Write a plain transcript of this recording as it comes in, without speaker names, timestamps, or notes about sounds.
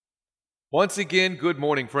Once again, good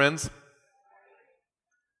morning, friends.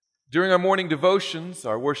 During our morning devotions,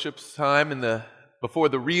 our worship time before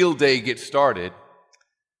the real day gets started,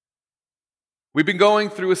 we've been going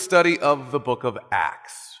through a study of the book of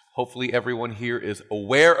Acts. Hopefully everyone here is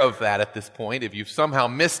aware of that at this point. If you've somehow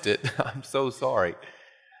missed it, I'm so sorry.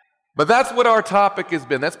 But that's what our topic has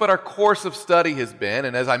been. That's what our course of study has been.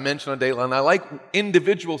 And as I mentioned on Dateline, I like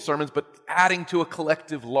individual sermons, but adding to a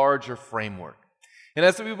collective, larger framework. And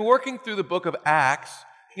as we've been working through the book of Acts,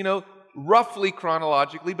 roughly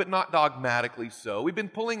chronologically, but not dogmatically so, we've been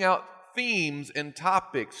pulling out themes and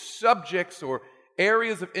topics, subjects or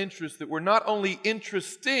areas of interest that were not only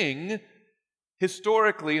interesting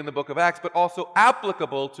historically in the book of Acts, but also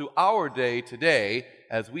applicable to our day today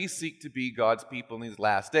as we seek to be God's people in these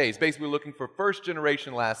last days. Basically, we're looking for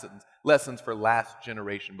first-generation lessons for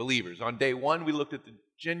last-generation believers. On day one, we looked at the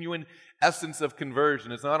genuine essence of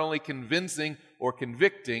conversion. It's not only convincing or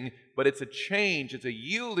convicting, but it's a change, it's a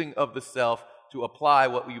yielding of the self to apply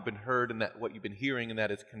what you've been heard and what you've been hearing, and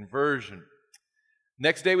that is conversion.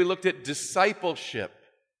 Next day, we looked at discipleship.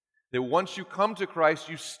 That once you come to Christ,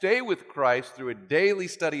 you stay with Christ through a daily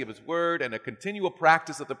study of His Word and a continual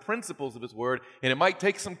practice of the principles of His Word. And it might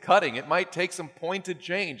take some cutting. It might take some pointed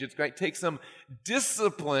change. It might take some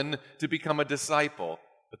discipline to become a disciple.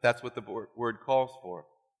 But that's what the Word calls for.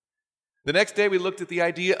 The next day, we looked at the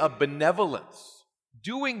idea of benevolence,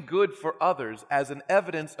 doing good for others as an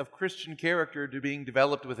evidence of Christian character to being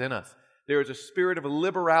developed within us. There is a spirit of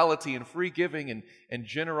liberality and free giving and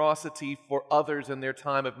generosity for others in their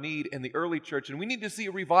time of need in the early church. And we need to see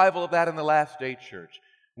a revival of that in the last day church.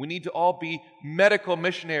 We need to all be medical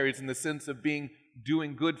missionaries in the sense of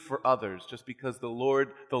doing good for others, just because the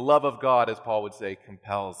love of God, as Paul would say,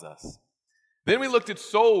 compels us. Then we looked at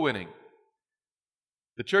soul winning.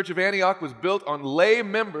 The church of Antioch was built on lay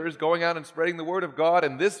members going out and spreading the word of God,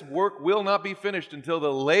 and this work will not be finished until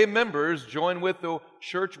the lay members join with the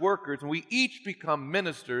church workers, and we each become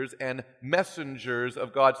ministers and messengers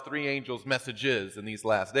of God's three angels' messages in these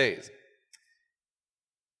last days.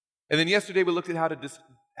 And then yesterday we looked at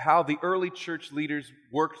how the early church leaders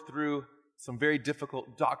worked through some very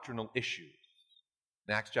difficult doctrinal issues.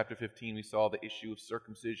 In Acts chapter 15, we saw the issue of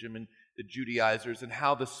circumcision and the Judaizers, and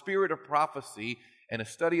how the spirit of prophecy and a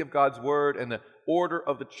study of God's Word and the order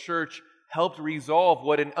of the church helped resolve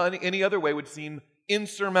what in any other way would seem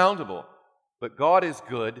insurmountable. But God is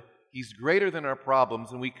good. He's greater than our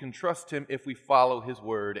problems, and we can trust Him if we follow His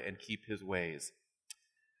Word and keep His ways.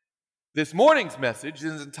 This morning's message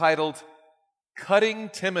is entitled, Cutting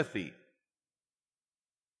Timothy.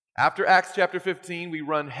 After Acts chapter 15, we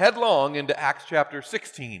run headlong into Acts chapter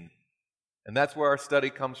 16. And that's where our study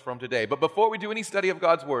comes from today. But before we do any study of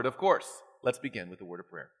God's Word, of course, let's begin with a word of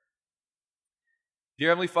prayer. Dear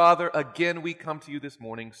Heavenly Father, again we come to you this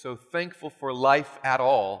morning so thankful for life at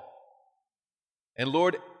all. And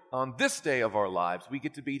Lord, on this day of our lives, we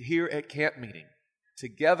get to be here at camp meeting,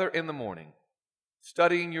 together in the morning,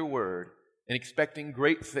 studying your word and expecting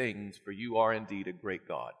great things, for you are indeed a great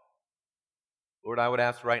God. Lord, I would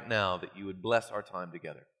ask right now that you would bless our time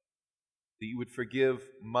together, that you would forgive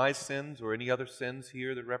my sins or any other sins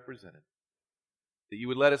here that represented, that you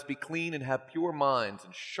would let us be clean and have pure minds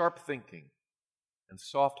and sharp thinking and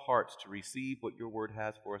soft hearts to receive what your word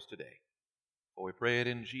has for us today. For we pray it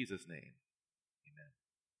in Jesus' name. Amen.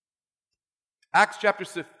 Acts chapter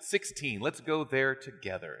 16. Let's go there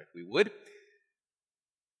together, if we would.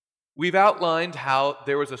 We've outlined how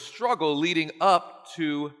there was a struggle leading up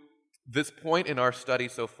to this point in our study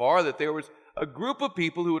so far, that there was a group of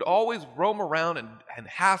people who would always roam around and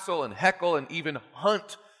hassle and heckle and even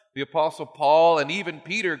hunt the Apostle Paul, and even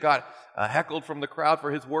Peter got heckled from the crowd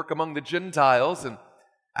for his work among the Gentiles. And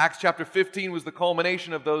Acts chapter 15 was the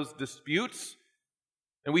culmination of those disputes,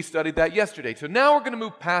 and we studied that yesterday. So now we're going to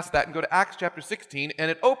move past that and go to Acts chapter 16,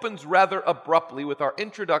 and it opens rather abruptly with our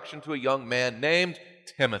introduction to a young man named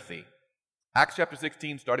Timothy. Acts chapter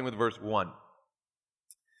 16, starting with verse 1.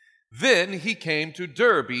 Then he came to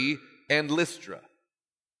Derbe and Lystra.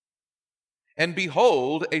 And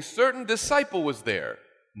behold, a certain disciple was there,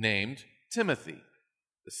 named Timothy,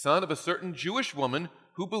 the son of a certain Jewish woman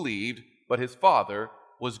who believed, but his father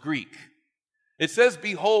was Greek. It says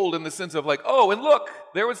behold in the sense of like, oh, and look,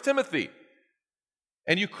 there was Timothy.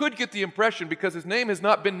 And you could get the impression, because his name has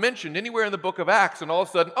not been mentioned anywhere in the book of Acts, and all of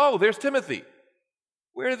a sudden, oh, there's Timothy.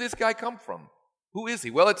 Where did this guy come from? Who is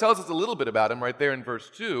he? Well, it tells us a little bit about him right there in verse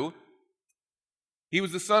 2. He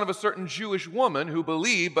was the son of a certain Jewish woman who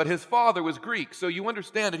believed, but his father was Greek. So you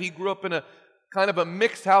understand that he grew up in a kind of a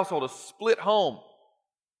mixed household, a split home,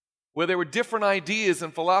 where there were different ideas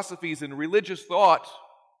and philosophies and religious thought.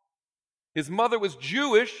 His mother was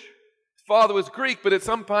Jewish, father was Greek, but at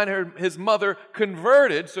some point his mother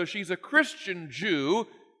converted, so she's a Christian Jew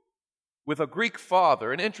with a Greek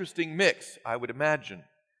father. An interesting mix, I would imagine. It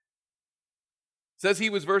says he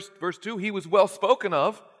was, verse 2, he was well spoken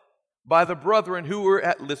of by the brethren who were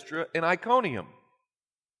at Lystra and Iconium.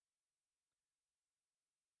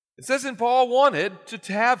 It says, and Paul wanted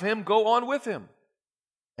to have him go on with him.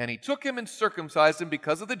 And he took him and circumcised him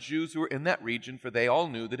because of the Jews who were in that region, for they all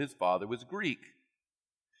knew that his father was Greek.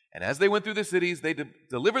 And as they went through the cities, they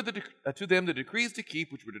delivered to them the decrees to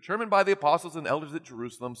keep, which were determined by the apostles and elders at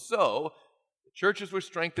Jerusalem. So the churches were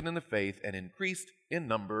strengthened in the faith and increased in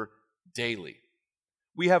number daily.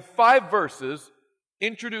 We have 5 verses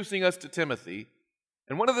introducing us to Timothy.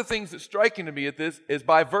 And one of the things that's striking to me at this is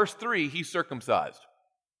by verse 3, he's circumcised.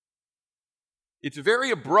 It's a very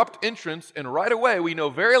abrupt entrance, and right away we know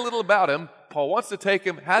very little about him. Paul wants to take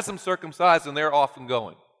him, has him circumcised, and they're off and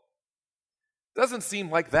going. Doesn't seem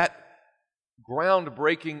like that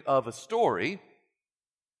groundbreaking of a story.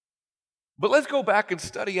 But let's go back and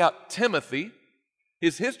study out Timothy,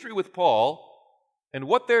 his history with Paul, and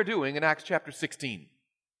what they're doing in Acts chapter 16.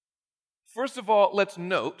 First of all, let's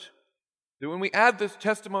note that when we add this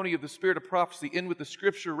testimony of the spirit of prophecy in with the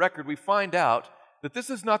scripture record, we find out that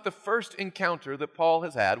this is not the first encounter that Paul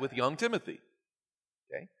has had with young Timothy.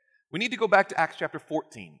 Okay? We need to go back to Acts chapter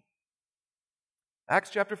 14.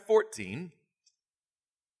 Acts chapter 14.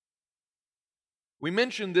 We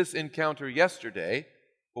mentioned this encounter yesterday,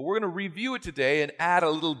 but we're going to review it today and add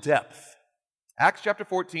a little depth. Acts chapter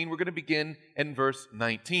 14, we're going to begin in verse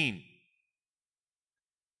 19.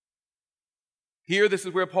 Here, this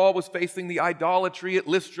is where Paul was facing the idolatry at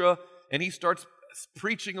Lystra, and he starts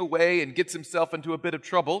preaching away and gets himself into a bit of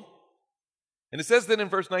trouble. And it says then in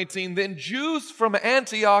verse 19, then Jews from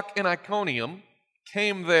Antioch and Iconium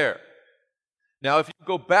came there. Now, if you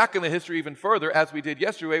go back in the history even further, as we did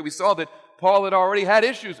yesterday, we saw that Paul had already had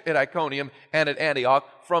issues at Iconium and at Antioch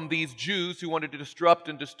from these Jews who wanted to disrupt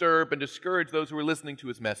and disturb and discourage those who were listening to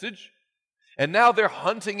his message. And now they're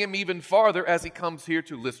hunting him even farther as he comes here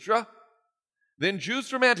to Lystra. Then Jews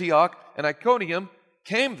from Antioch and Iconium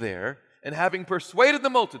came there, and having persuaded the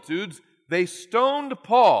multitudes, they stoned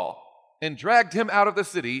Paul and dragged him out of the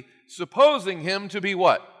city, supposing him to be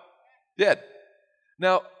what? Dead.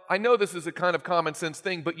 Now, I know this is a kind of common sense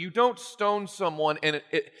thing, but you don't stone someone, and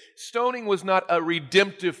stoning was not a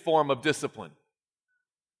redemptive form of discipline.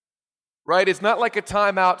 Right? It's not like a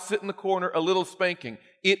timeout, sit in the corner, a little spanking.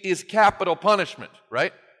 It is capital punishment,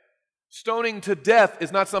 right? Stoning to death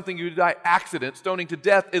is not something you do by accident. Stoning to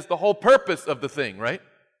death is the whole purpose of the thing, right?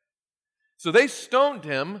 So they stoned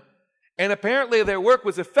him, and apparently their work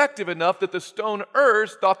was effective enough that the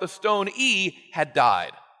stoners thought the stonee had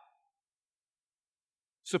died.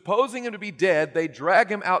 Supposing him to be dead, they drag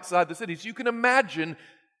him outside the city. So you can imagine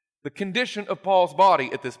the condition of Paul's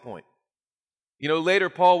body at this point. You know, later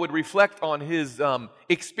Paul would reflect on his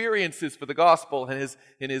experiences for the gospel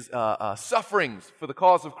and his sufferings for the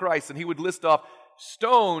cause of Christ, and he would list off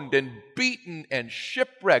stoned and beaten and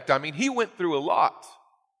shipwrecked. I mean, he went through a lot.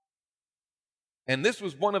 And this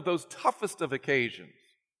was one of those toughest of occasions.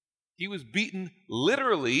 He was beaten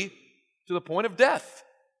literally to the point of death.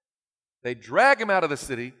 They drag him out of the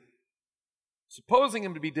city, supposing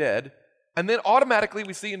him to be dead, and then automatically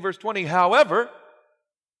we see in verse 20, however,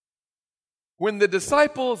 when the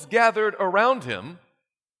disciples gathered around him,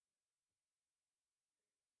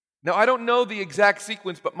 now I don't know the exact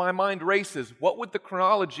sequence, but my mind races. What would the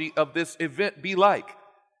chronology of this event be like?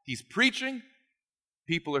 He's preaching.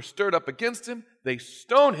 People are stirred up against him. They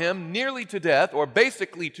stone him nearly to death, or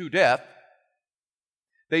basically to death.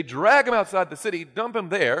 They drag him outside the city, dump him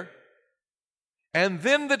there, and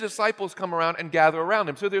then the disciples come around and gather around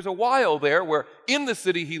him. So there's a while there where in the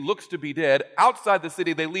city he looks to be dead. Outside the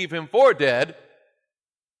city they leave him for dead.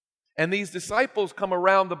 And these disciples come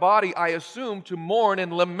around the body, I assume, to mourn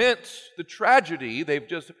and lament the tragedy they've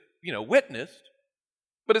just, witnessed.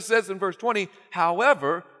 But it says in verse 20,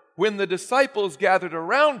 however, when the disciples gathered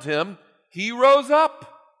around him, he rose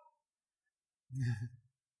up.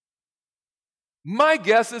 My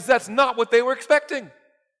guess is that's not what they were expecting.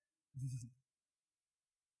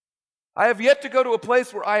 I have yet to go to a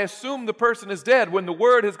place where I assume the person is dead when the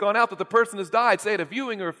word has gone out that the person has died, say at a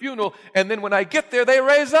viewing or a funeral, and then when I get there, they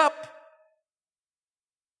raise up.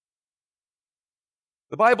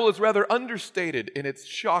 The Bible is rather understated in its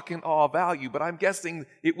shock and awe value, but I'm guessing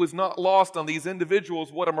it was not lost on these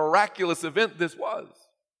individuals what a miraculous event this was.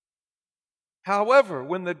 However,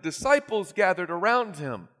 when the disciples gathered around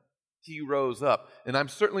him, he rose up. And I'm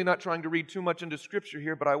certainly not trying to read too much into Scripture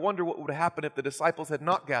here, but I wonder what would happen if the disciples had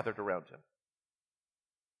not gathered around him.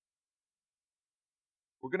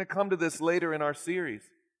 We're going to come to this later in our series.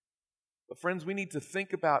 But friends, we need to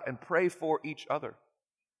think about and pray for each other.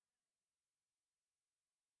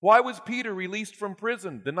 Why was Peter released from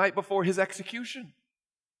prison the night before his execution?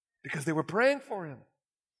 Because they were praying for him.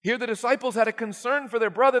 Here the disciples had a concern for their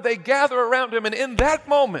brother. They gather around him, and in that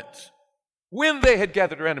moment, when they had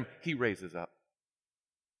gathered around him, he raises up.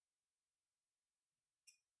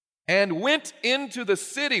 And went into the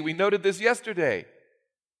city. We noted this yesterday.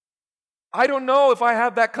 I don't know if I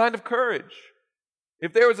have that kind of courage.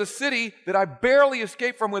 If there was a city that I barely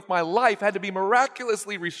escaped from with my life, had to be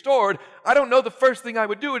miraculously restored, I don't know the first thing I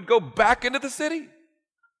would do would go back into the city.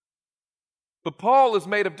 But Paul is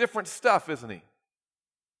made of different stuff, isn't he?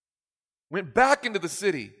 Went back into the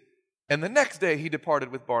city, and the next day he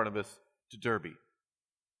departed with Barnabas to Derbe.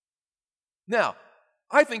 Now,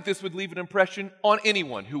 I think this would leave an impression on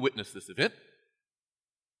anyone who witnessed this event,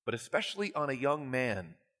 but especially on a young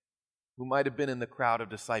man who might have been in the crowd of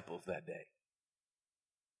disciples that day.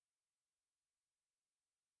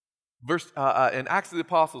 In Acts of the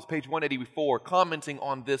Apostles, page 184, commenting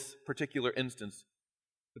on this particular instance,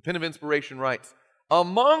 the Pen of Inspiration writes,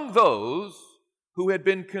 among those who had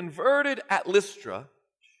been converted at Lystra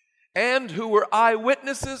and who were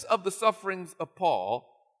eyewitnesses of the sufferings of Paul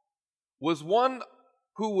was one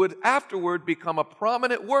who would afterward become a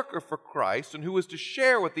prominent worker for Christ and who was to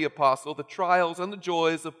share with the apostle the trials and the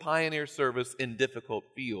joys of pioneer service in difficult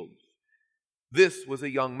fields. This was a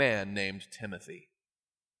young man named Timothy.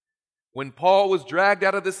 When Paul was dragged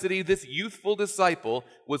out of the city, this youthful disciple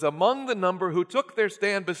was among the number who took their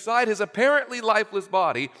stand beside his apparently lifeless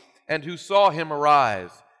body and who saw him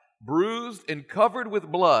arise, bruised and covered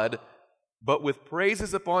with blood, but with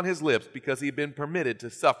praises upon his lips because he had been permitted to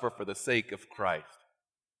suffer for the sake of Christ.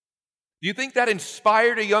 Do you think that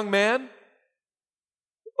inspired a young man?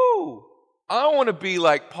 Ooh, I want to be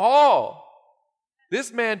like Paul.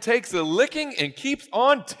 This man takes a licking and keeps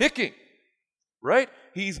on ticking, right?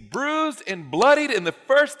 He's bruised and bloodied, and the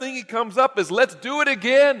first thing he comes up is, let's do it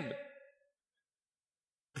again.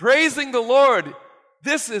 Praising the Lord.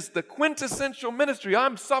 This is the quintessential ministry.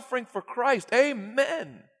 I'm suffering for Christ.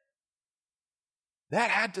 Amen.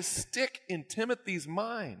 That had to stick in Timothy's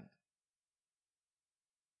mind.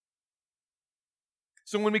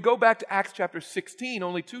 So when we go back to Acts chapter 16,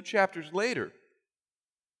 only 2 chapters later,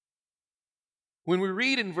 when we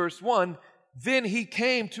read in verse 1, then he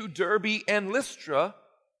came to Derbe and Lystra.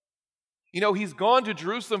 You know, he's gone to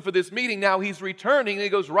Jerusalem for this meeting. Now he's returning, and he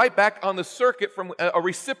goes right back on the circuit from a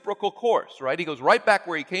reciprocal course, right? He goes right back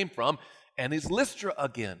where he came from, and is Lystra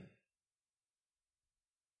again.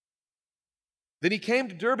 Then he came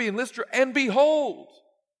to Derbe and Lystra, and behold,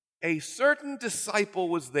 a certain disciple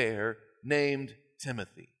was there named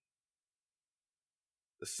Timothy,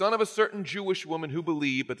 the son of a certain Jewish woman who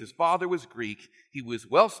believed, but his father was Greek. He was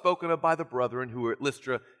well spoken of by the brethren who were at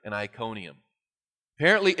Lystra and Iconium.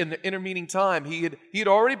 Apparently, in the intervening time, he had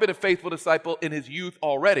already been a faithful disciple in his youth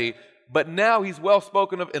already, but now he's well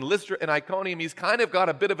spoken of in Lystra and Iconium. He's kind of got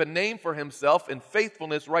a bit of a name for himself in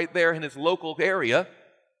faithfulness right there in his local area.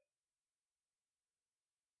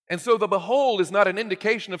 And so the behold is not an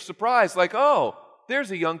indication of surprise, like, oh,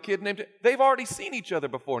 there's a young kid named... They've already seen each other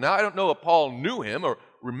before. Now, I don't know if Paul knew him or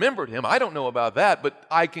remembered him. I don't know about that, but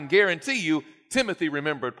I can guarantee you Timothy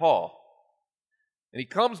remembered Paul. And he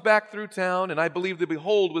comes back through town, and I believe the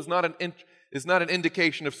behold is not an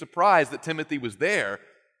indication of surprise that Timothy was there,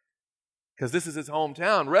 because this is his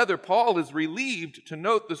hometown. Rather, Paul is relieved to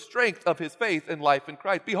note the strength of his faith and life in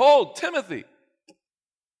Christ. Behold, Timothy,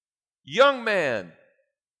 young man,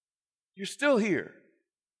 you're still here.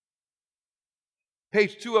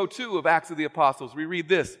 Page 202 of Acts of the Apostles, we read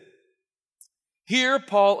this. Here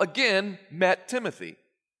Paul again met Timothy,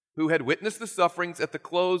 who had witnessed the sufferings at the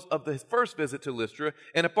close of his first visit to Lystra,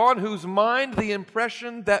 and upon whose mind the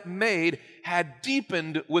impression that made had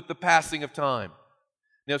deepened with the passing of time.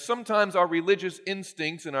 Now, sometimes our religious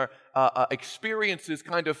instincts and our experiences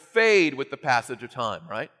kind of fade with the passage of time,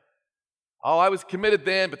 right? Oh, I was committed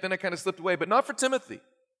then, but then I kind of slipped away. But not for Timothy.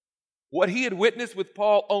 What he had witnessed with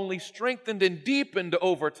Paul only strengthened and deepened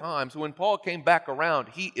over time. So when Paul came back around,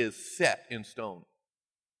 he is set in stone.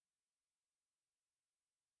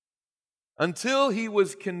 Until he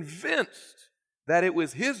was convinced that it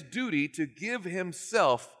was his duty to give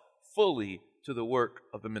himself fully to the work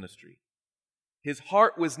of the ministry. His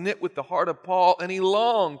heart was knit with the heart of Paul, and he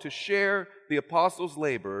longed to share the apostles'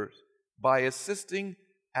 labors by assisting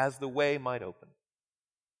as the way might open.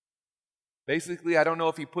 Basically, I don't know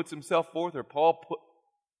if he puts himself forth or Paul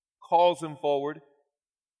calls him forward,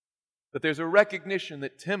 but there's a recognition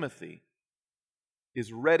that Timothy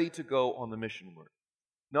is ready to go on the mission work.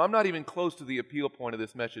 Now, I'm not even close to the appeal point of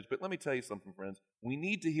this message, but let me tell you something, friends. We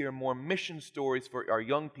need to hear more mission stories for our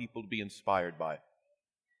young people to be inspired by.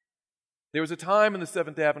 There was a time in the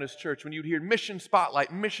Seventh Adventist Church when you'd hear mission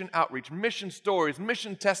spotlight, mission outreach, mission stories,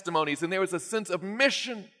 mission testimonies, and there was a sense of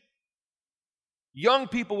mission. Young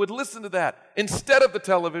people would listen to that instead of the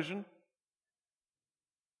television,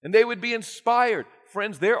 and they would be inspired.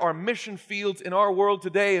 Friends, there are mission fields in our world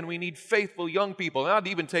today, and we need faithful young people. And I'd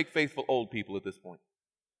even take faithful old people at this point.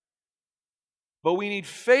 But we need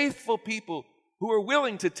faithful people who are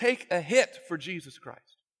willing to take a hit for Jesus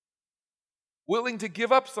Christ, willing to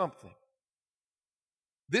give up something.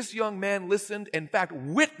 This young man listened, in fact,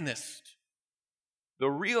 witnessed the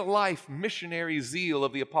real-life missionary zeal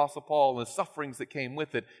of the Apostle Paul and the sufferings that came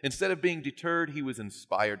with it. Instead of being deterred, he was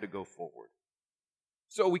inspired to go forward.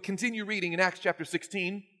 So we continue reading in Acts chapter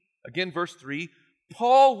 16, again verse 3.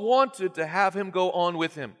 Paul wanted to have him go on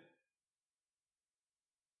with him.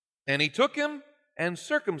 And he took him and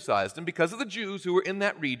circumcised him because of the Jews who were in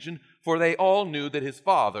that region, for they all knew that his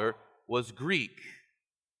father was Greek.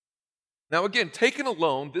 Now again, taken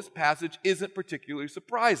alone, this passage isn't particularly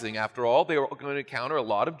surprising. After all, they were going to encounter a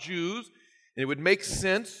lot of Jews, and it would make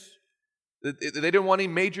sense that they didn't want any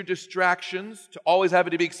major distractions to always having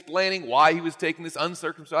to be explaining why he was taking this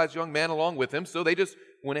uncircumcised young man along with him, so they just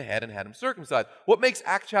went ahead and had him circumcised. What makes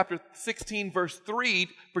Acts chapter 16 verse 3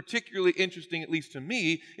 particularly interesting, at least to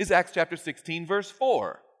me, is Acts chapter 16 verse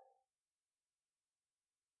 4.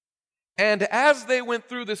 And as they went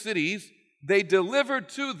through the cities, they delivered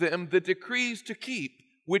to them the decrees to keep,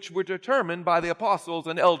 which were determined by the apostles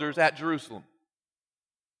and elders at Jerusalem.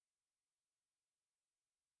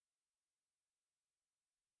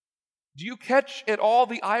 Do you catch at all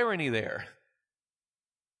the irony there?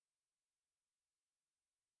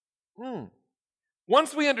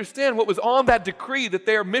 Once we understand what was on that decree that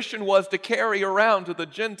their mission was to carry around to the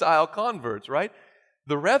Gentile converts, right?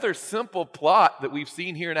 The rather simple plot that we've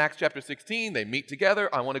seen here in Acts chapter 16, they meet together,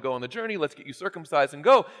 I want to go on the journey, let's get you circumcised and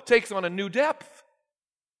go, takes on a new depth.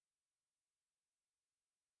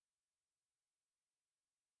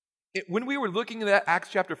 When we were looking at that Acts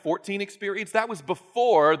chapter 14 experience, that was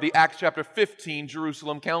before the Acts chapter 15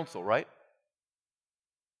 Jerusalem Council, right?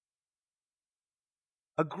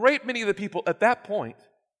 A great many of the people at that point,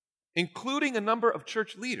 including a number of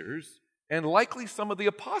church leaders and likely some of the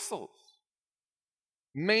apostles,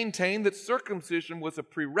 maintained that circumcision was a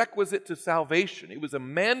prerequisite to salvation. It was a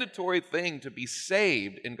mandatory thing to be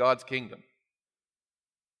saved in God's kingdom.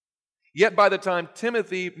 Yet by the time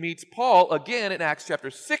Timothy meets Paul again in Acts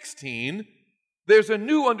chapter 16, there's a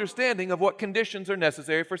new understanding of what conditions are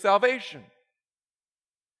necessary for salvation.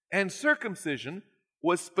 And circumcision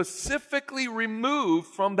was specifically removed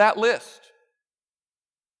from that list.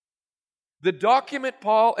 The document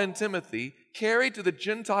Paul and Timothy carried to the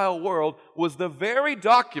Gentile world was the very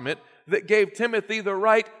document that gave Timothy the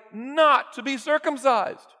right not to be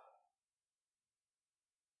circumcised.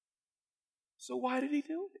 So why did he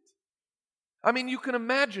do it? I mean, you can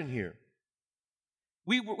imagine here.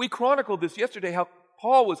 We chronicled this yesterday, how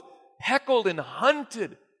Paul was heckled and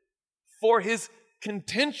hunted for his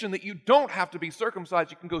contention that you don't have to be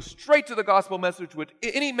circumcised. You can go straight to the gospel message with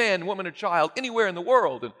any man, woman, or child anywhere in the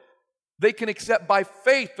world, and they can accept by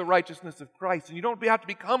faith the righteousness of Christ, and you don't have to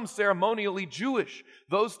become ceremonially Jewish.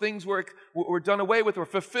 Those things were done away with or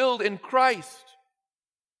fulfilled in Christ.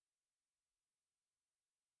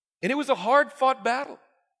 And it was a hard-fought battle.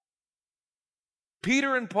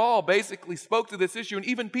 Peter and Paul basically spoke to this issue, and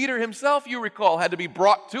even Peter himself, you recall, had to be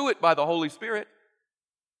brought to it by the Holy Spirit.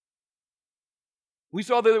 We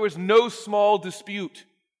saw that there was no small dispute.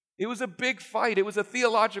 It was a big fight. It was a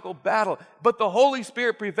theological battle. But the Holy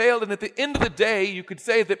Spirit prevailed, and at the end of the day, you could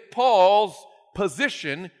say that Paul's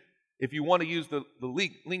position, if you want to use the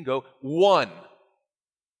lingo, won.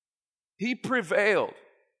 He prevailed.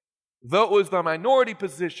 Though it was the minority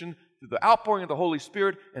position, through the outpouring of the Holy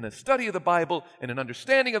Spirit and a study of the Bible and an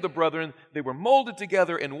understanding of the brethren, they were molded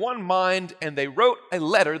together in one mind, and they wrote a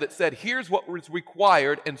letter that said, here's what was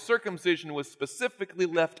required, and circumcision was specifically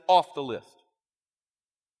left off the list.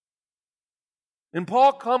 And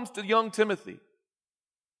Paul comes to young Timothy.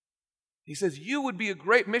 He says, you would be a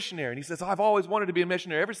great missionary. And he says, I've always wanted to be a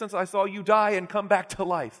missionary ever since I saw you die and come back to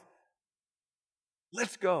life.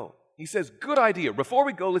 Let's go. He says, good idea. Before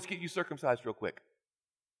we go, let's get you circumcised real quick.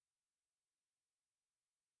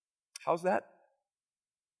 How's that?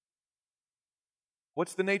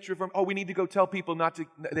 What's the nature of, we need to go tell people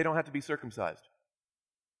they don't have to be circumcised.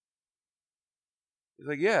 He's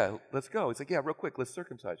like, yeah, let's go. He's like, yeah, real quick, let's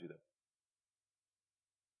circumcise you then.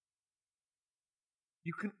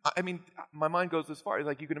 My mind goes as far as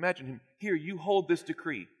like you can imagine him, here, you hold this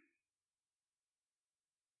decree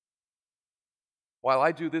while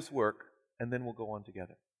I do this work, and then we'll go on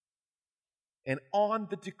together. And on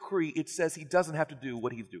the decree, it says he doesn't have to do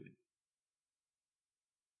what he's doing.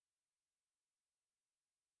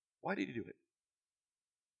 Why did he do it?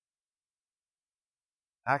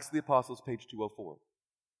 Acts of the Apostles, page 204.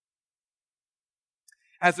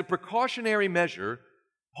 As a precautionary measure,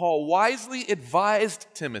 Paul wisely advised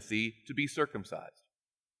Timothy to be circumcised.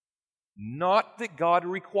 Not that God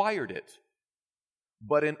required it,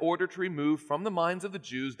 but in order to remove from the minds of the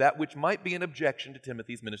Jews that which might be an objection to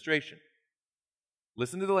Timothy's ministration.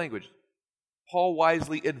 Listen to the language. Paul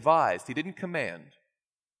wisely advised. He didn't command.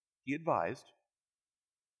 He advised.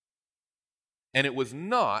 And it was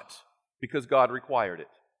not because God required it.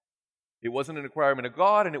 It wasn't a requirement of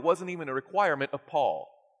God, and it wasn't even a requirement of Paul.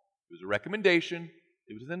 It was a recommendation.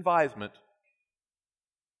 It was an advisement.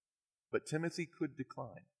 But Timothy could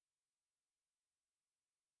decline.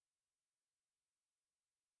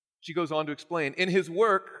 She goes on to explain, in his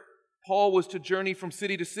work, Paul was to journey from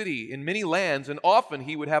city to city in many lands, and often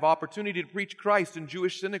he would have opportunity to preach Christ in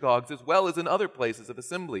Jewish synagogues as well as in other places of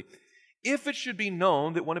assembly. If it should be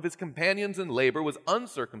known that one of his companions in labor was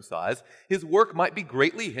uncircumcised, his work might be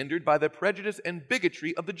greatly hindered by the prejudice and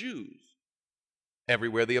bigotry of the Jews.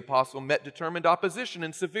 Everywhere the apostle met determined opposition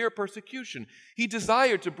and severe persecution. He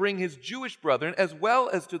desired to bring his Jewish brethren as well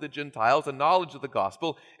as to the Gentiles a knowledge of the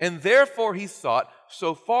gospel, and therefore he sought,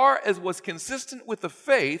 so far as was consistent with the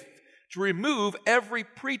faith, to remove every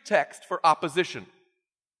pretext for opposition.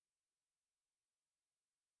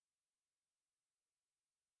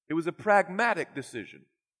 It was a pragmatic decision.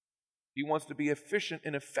 He wants to be efficient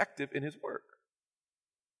and effective in his work.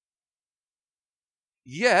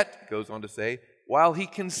 Yet, goes on to say, while he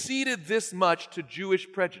conceded this much to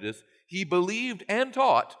Jewish prejudice, he believed and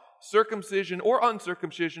taught circumcision or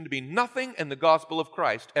uncircumcision to be nothing and the gospel of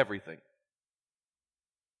Christ everything.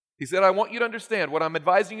 He said, I want you to understand what I'm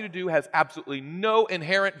advising you to do has absolutely no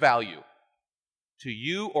inherent value to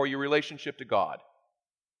you or your relationship to God.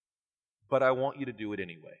 But I want you to do it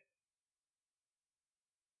anyway.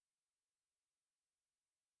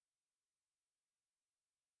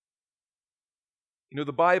 You know,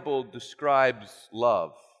 the Bible describes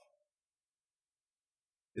love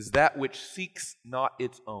as that which seeks not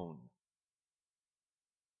its own,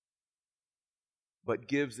 but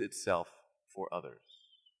gives itself for others.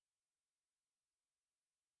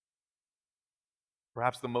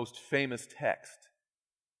 Perhaps the most famous text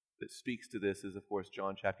that speaks to this is, of course,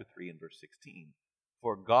 John chapter 3 and verse 16.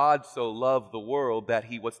 For God so loved the world that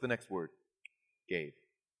he, what's the next word? Gave.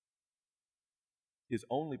 His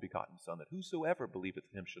only begotten Son, that whosoever believeth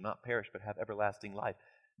in him shall not perish but have everlasting life.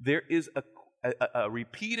 There is a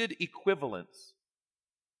repeated equivalence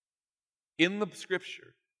in the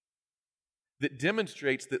Scripture that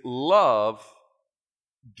demonstrates that love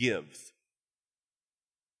gives.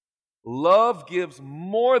 Love gives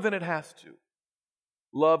more than it has to.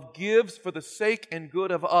 Love gives for the sake and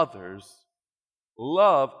good of others.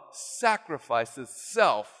 Love sacrifices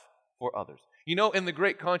self for others. You know, in the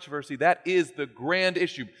great controversy, that is the grand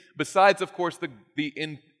issue. Besides, of course, the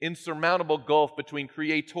insurmountable gulf between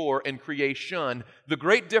creator and creation, the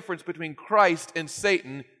great difference between Christ and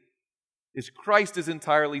Satan is Christ is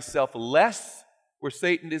entirely selfless, where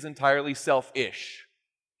Satan is entirely selfish.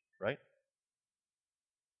 Right?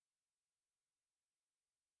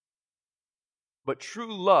 But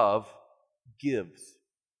true love gives.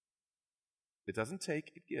 It doesn't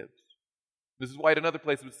take, it gives. This is why in another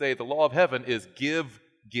place it would say the law of heaven is give,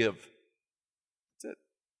 give. That's it.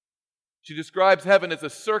 She describes heaven as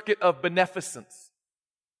a circuit of beneficence.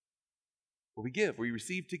 Where we give, we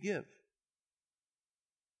receive to give.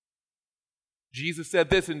 Jesus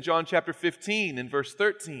said this in John chapter 15 and verse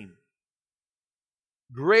 13.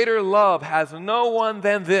 Greater love has no one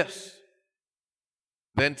than this,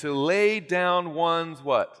 than to lay down one's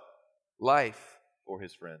what? Life for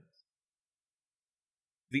his friends.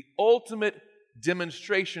 The ultimate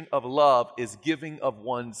demonstration of love is giving of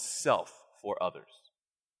one's self for others.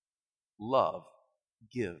 Love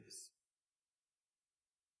gives.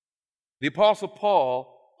 The Apostle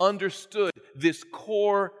Paul understood this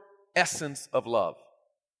core essence of love,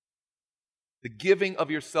 the giving of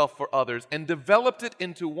yourself for others, and developed it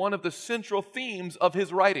into one of the central themes of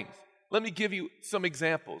his writings. Let me give you some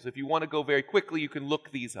examples. If you want to go very quickly, you can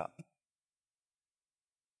look these up.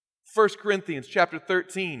 1 Corinthians chapter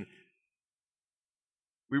 13.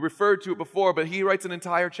 We referred to it before, but he writes an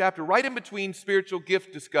entire chapter right in between spiritual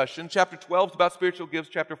gift discussion. Chapter 12 is about spiritual gifts.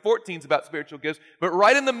 Chapter 14 is about spiritual gifts. But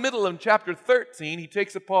right in the middle of chapter 13, he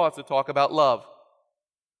takes a pause to talk about love.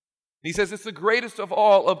 He says it's the greatest of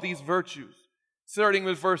all of these virtues. Starting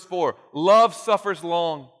with verse 4, love suffers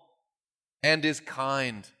long and is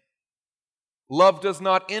kind. Love does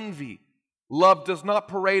not envy. Love does not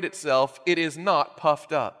parade itself. It is not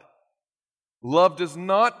puffed up. Love does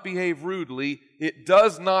not behave rudely. It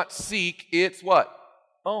does not seek its what?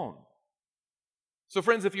 Own. So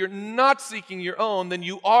friends, if you're not seeking your own, then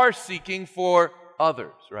you are seeking for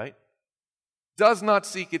others, right? Does not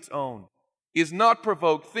seek its own. Is not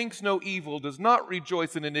provoked, thinks no evil, does not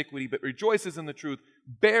rejoice in iniquity, but rejoices in the truth,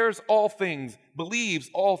 bears all things, believes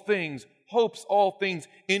all things, hopes all things,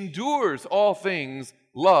 endures all things.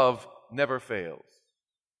 Love never fails.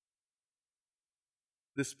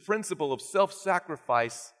 This principle of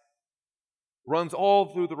self-sacrifice runs all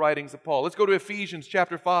through the writings of Paul. Let's go to Ephesians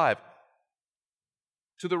chapter 5.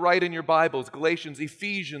 To the right in your Bibles, Galatians,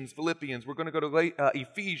 Ephesians, Philippians. We're going to go to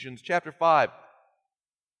Ephesians chapter 5.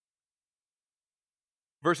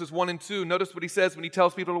 Verses 1 and 2, notice what he says when he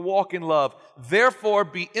tells people to walk in love. Therefore,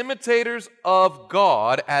 be imitators of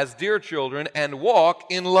God as dear children and walk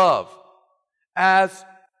in love.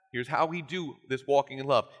 Here's how we do this walking in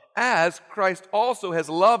love. As Christ also has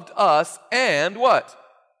loved us and what?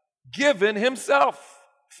 Given himself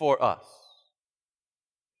for us.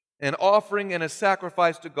 An offering and a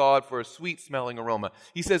sacrifice to God for a sweet-smelling aroma.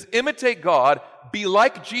 He says, imitate God, be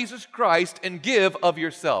like Jesus Christ, and give of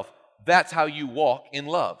yourself. That's how you walk in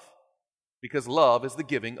love, because love is the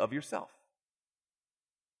giving of yourself.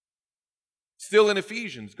 Still in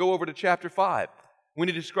Ephesians, go over to chapter 5, when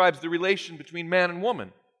he describes the relation between man and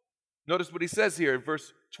woman. Notice what he says here in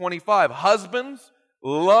verse 25. Husbands,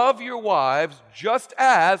 love your wives just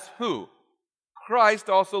as who? Christ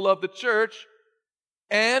also loved the church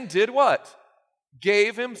and did what?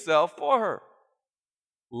 Gave himself for her.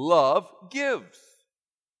 Love gives.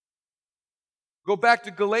 Go back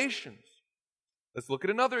to Galatians. Let's look at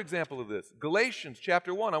another example of this. Galatians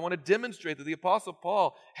chapter 1. I want to demonstrate that the Apostle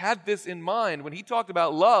Paul had this in mind. When he talked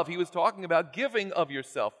about love, he was talking about giving of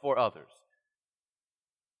yourself for others.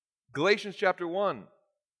 Galatians chapter 1,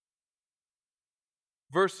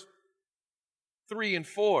 verse 3 and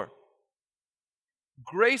 4.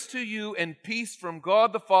 Grace to you and peace from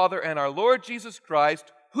God the Father and our Lord Jesus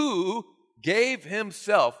Christ, who gave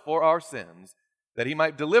himself for our sins, that he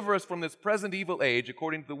might deliver us from this present evil age,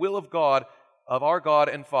 according to the will of God, of our God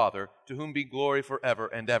and Father, to whom be glory forever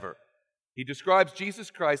and ever. He describes Jesus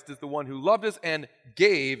Christ as the one who loved us and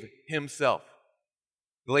gave himself.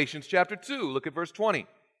 Galatians chapter 2, look at verse 20.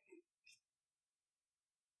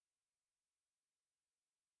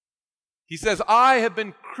 He says, I have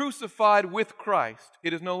been crucified with Christ.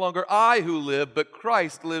 It is no longer I who live, but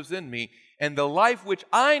Christ lives in me. And the life which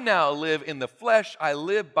I now live in the flesh, I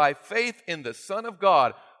live by faith in the Son of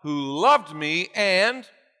God, who loved me and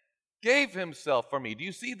gave himself for me. Do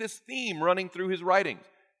you see this theme running through his writings?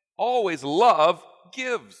 Always love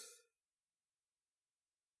gives.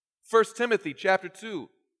 1 Timothy chapter 2.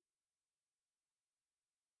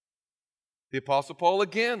 The Apostle Paul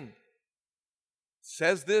again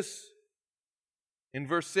says this in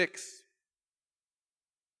verse 6.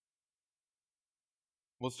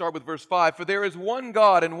 We'll start with verse 5. For there is one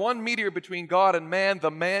God and one mediator between God and man,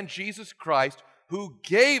 the man Jesus Christ, who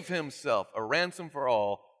gave himself a ransom for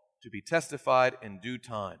all, to be testified in due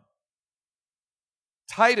time.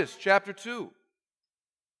 Titus chapter 2.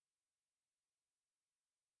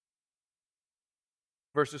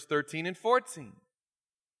 Verses 13 and 14.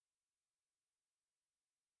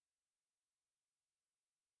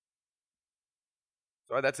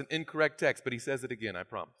 Sorry, that's an incorrect text, but he says it again, I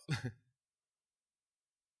promise.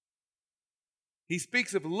 He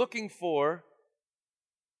speaks of looking for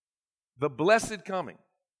the blessed coming.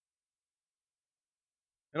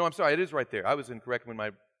 No, I'm sorry, it is right there. I was incorrect when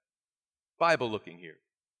my Bible looking here.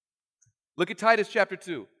 Look at Titus chapter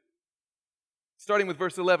 2, starting with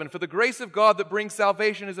verse 11. For the grace of God that brings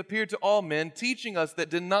salvation has appeared to all men, teaching us that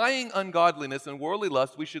denying ungodliness and worldly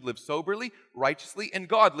lust, we should live soberly, righteously, and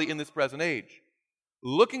godly in this present age,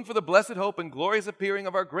 looking for the blessed hope and glorious appearing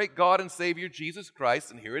of our great God and Savior, Jesus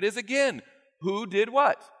Christ. And here it is again. Who did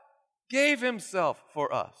what? Gave himself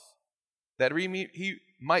for us, that he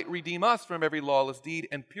might redeem us from every lawless deed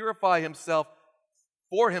and purify himself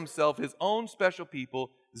for himself his own special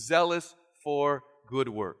people, zealous for good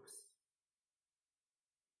works.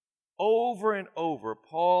 Over and over,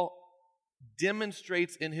 Paul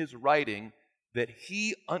demonstrates in his writing that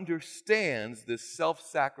he understands this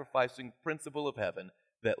self-sacrificing principle of heaven,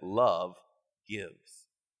 that love gives.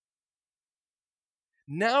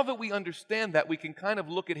 Now that we understand that, we can kind of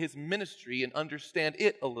look at his ministry and understand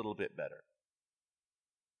it a little bit better.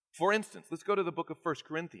 For instance, let's go to the book of 1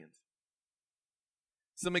 Corinthians.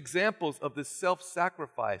 some examples of this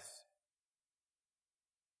self-sacrifice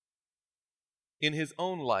in his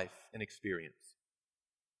own life and experience.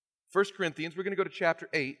 1 Corinthians, we're going to go to chapter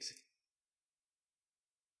 8.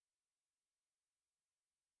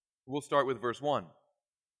 We'll start with verse 1.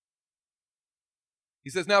 He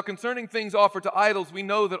says, "Now concerning things offered to idols, we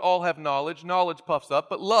know that all have knowledge. Knowledge puffs up,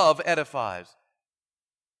 but love edifies.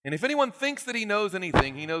 And if anyone thinks that he knows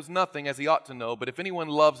anything, he knows nothing as he ought to know. But if anyone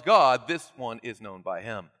loves God, this one is known by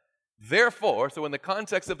him. Therefore," so in the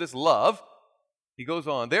context of this love, he goes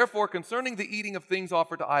on, "Therefore, concerning the eating of things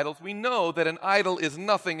offered to idols, we know that an idol is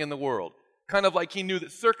nothing in the world." Kind of like he knew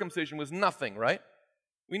that circumcision was nothing, right?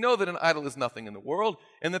 We know that an idol is nothing in the world,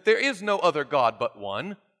 and that there is no other God but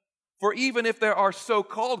one. For even if there are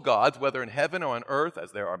so-called gods, whether in heaven or on earth,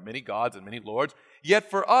 as there are many gods and many lords, yet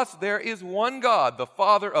for us there is one God, the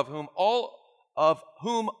Father, of whom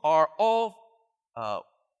are all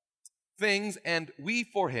things, and we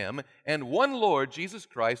for him, and one Lord, Jesus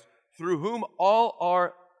Christ, through whom all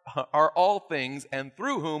are all things, and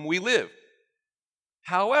through whom we live.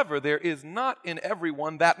 However, there is not in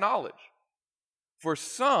everyone that knowledge. For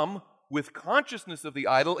some, with consciousness of the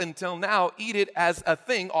idol, until now eat it as a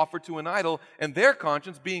thing offered to an idol, and their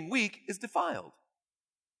conscience, being weak, is defiled.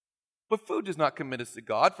 But food does not commit us to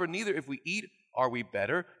God, for neither if we eat are we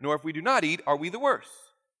better, nor if we do not eat are we the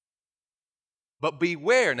worse. But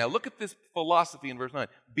beware, now look at this philosophy in verse 9.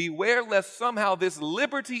 Beware lest somehow this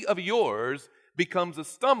liberty of yours becomes a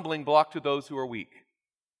stumbling block to those who are weak.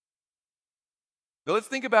 Now let's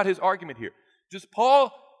think about his argument here. Does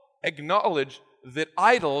Paul acknowledge that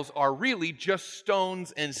idols are really just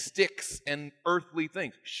stones and sticks and earthly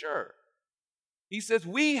things? Sure. He says,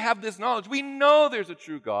 we have this knowledge. We know there's a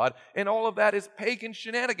true God, and all of that is pagan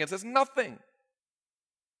shenanigans. It's nothing.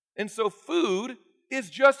 And so food is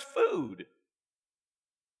just food.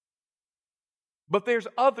 But there's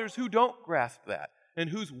others who don't grasp that, and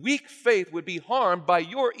whose weak faith would be harmed by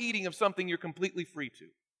your eating of something you're completely free to.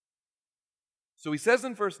 So he says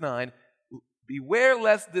in verse 9, beware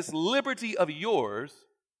lest this liberty of yours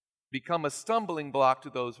become a stumbling block to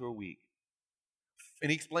those who are weak. And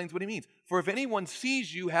he explains what he means. For if anyone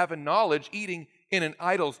sees you have a knowledge eating in an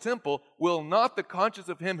idol's temple, will not the conscience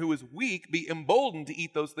of him who is weak be emboldened to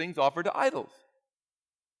eat those things offered to idols?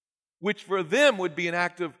 Which for them would be an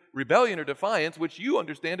act of rebellion or defiance, which you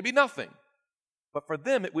understand to be nothing. But for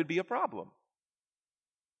them it would be a problem.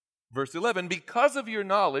 Verse 11, because of your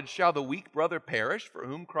knowledge shall the weak brother perish for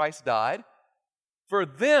whom Christ died? For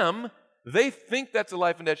them, they think that's a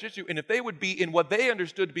life and death issue, and if they would be in what they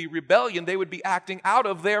understood to be rebellion, they would be acting out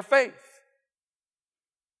of their faith.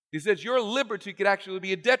 He says your liberty could actually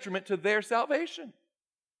be a detriment to their salvation.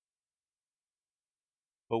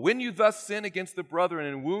 But when you thus sin against the brethren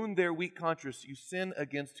and wound their weak conscience, you sin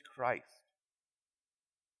against Christ.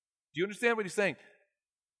 Do you understand what he's saying?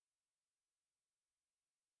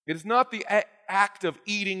 It is not the act of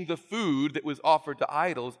eating the food that was offered to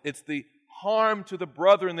idols. It's the harm to the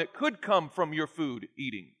brethren that could come from your food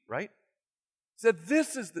eating, right? He said,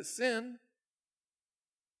 this is the sin.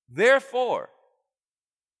 Therefore,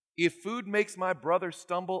 if food makes my brother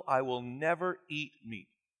stumble, I will never eat meat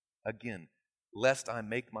again, lest I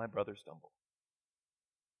make my brother stumble.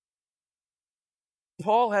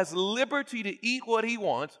 Paul has liberty to eat what he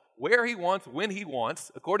wants, where he wants, when he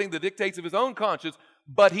wants, according to the dictates of his own conscience,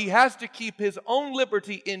 but he has to keep his own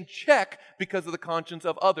liberty in check because of the conscience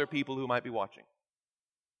of other people who might be watching.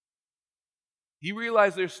 He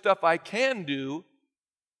realized there's stuff I can do,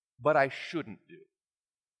 but I shouldn't do.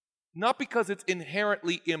 Not because it's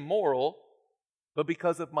inherently immoral, but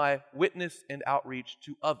because of my witness and outreach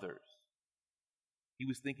to others. He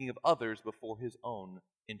was thinking of others before his own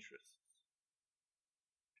interests.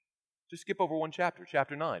 Just skip over one chapter,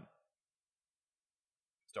 chapter 9.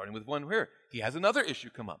 Starting with one here. He has another issue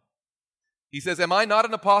come up. He says, am I not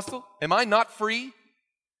an apostle? Am I not free?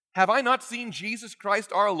 Have I not seen Jesus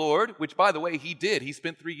Christ our Lord? Which, by the way, he did. He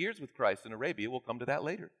spent 3 years with Christ in Arabia. We'll come to that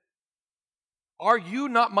later. Are you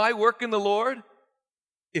not my work in the Lord?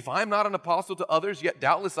 If I'm not an apostle to others, yet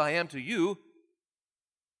doubtless I am to you.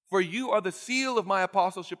 For you are the seal of my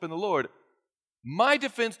apostleship in the Lord. My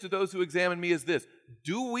defense to those who examine me is this: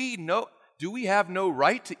 do we have no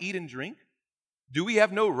right to eat and drink? Do we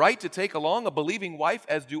have no right to take along a believing wife,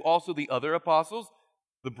 as do also the other apostles,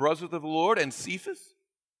 the brothers of the Lord, and Cephas?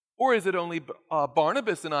 Or is it only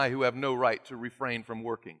Barnabas and I who have no right to refrain from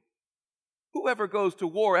working? Whoever goes to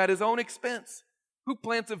war at his own expense? Who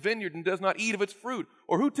plants a vineyard and does not eat of its fruit?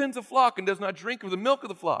 Or who tends a flock and does not drink of the milk of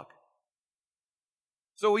the flock?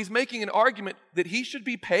 So he's making an argument that he should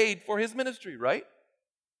be paid for his ministry, right?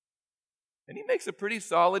 And he makes a pretty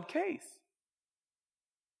solid case.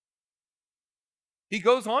 He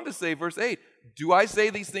goes on to say, verse 8, do I say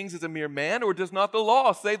these things as a mere man, or does not the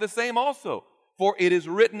law say the same also? For it is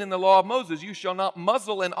written in the law of Moses, you shall not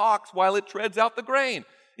muzzle an ox while it treads out the grain.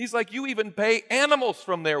 He's like, you even pay animals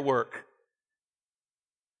from their work.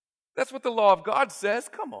 That's what the law of God says.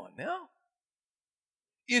 Come on now.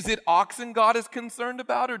 Is it oxen God is concerned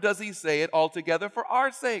about, or does he say it altogether for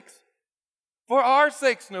our sakes? For our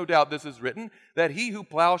sakes, no doubt, this is written, that he who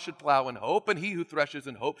plows should plow in hope, and he who threshes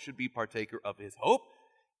in hope should be partaker of his hope.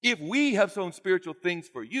 If we have sown spiritual things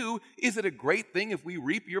for you, is it a great thing if we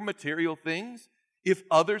reap your material things? If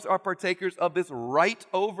others are partakers of this right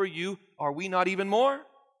over you, are we not even more?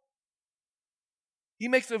 He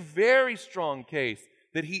makes a very strong case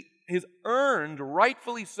that he has earned,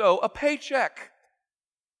 rightfully so, a paycheck.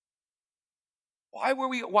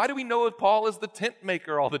 Why do we know Paul is the tent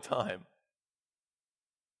maker all the time?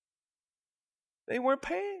 They weren't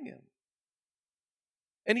paying him.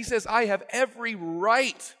 And he says, I have every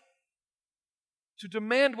right to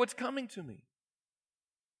demand what's coming to me.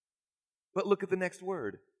 But look at the next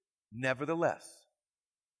word. Nevertheless,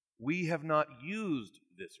 we have not used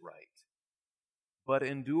this right, but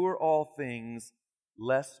endure all things,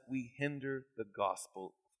 lest we hinder the gospel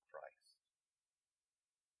of Christ.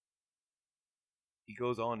 He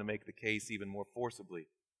goes on to make the case even more forcibly.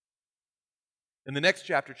 In the next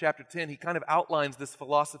chapter, chapter 10, he kind of outlines this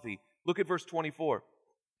philosophy. Look at verse 24.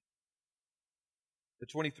 The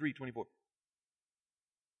 23, 24.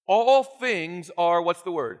 All things are, what's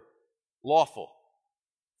the word? Lawful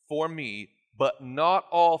for me, but not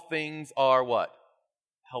all things are what?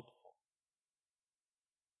 Helpful.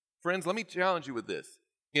 Friends, let me challenge you with this.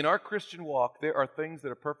 In our Christian walk, there are things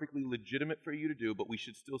that are perfectly legitimate for you to do, but we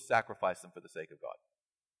should still sacrifice them for the sake of God.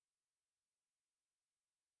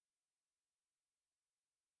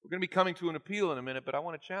 We're going to be coming to an appeal in a minute, but I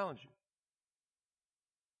want to challenge you.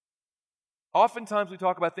 Oftentimes we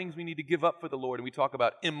talk about things we need to give up for the Lord, and we talk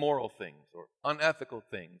about immoral things or unethical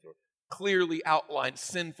things or clearly outlined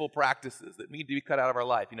sinful practices that need to be cut out of our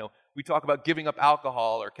life. You know, we talk about giving up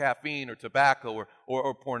alcohol or caffeine or tobacco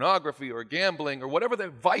or pornography or gambling or whatever the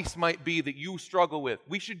vice might be that you struggle with.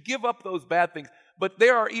 We should give up those bad things, but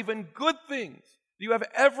there are even good things you have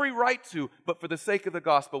every right to, but for the sake of the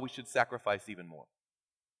gospel, we should sacrifice even more.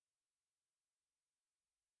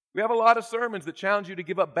 We have a lot of sermons that challenge you to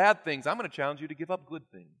give up bad things. I'm going to challenge you to give up good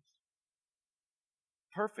things.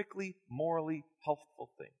 Perfectly, morally healthful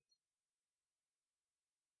things.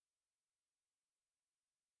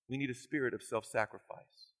 We need a spirit of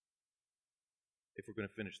self-sacrifice if we're going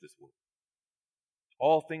to finish this work.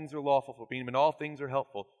 All things are lawful for me, and all things are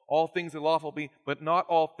helpful. All things are lawful for me, but not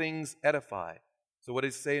all things edify. So what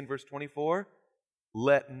does it say in verse 24?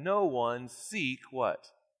 Let no one seek what?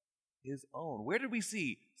 His own. Where did we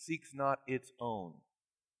see? Seeks not its own.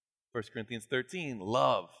 1 Corinthians 13,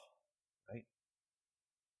 love. Right?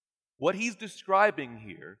 What he's describing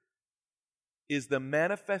here is the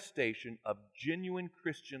manifestation of genuine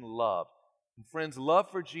Christian love. And friends, love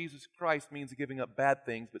for Jesus Christ means giving up bad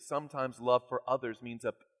things, but sometimes love for others means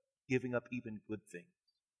giving up even good things.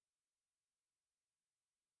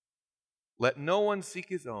 Let no one seek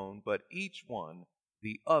his own, but each one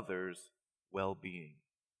the other's well-being.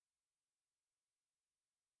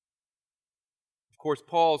 Of course,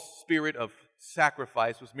 Paul's spirit of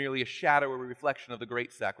sacrifice was merely a shadow or a reflection of the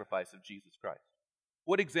great sacrifice of Jesus Christ.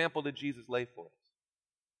 What example did Jesus lay for us?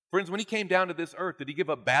 Friends, when he came down to this earth, did he give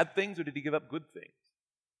up bad things or did he give up good things?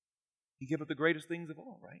 He gave up the greatest things of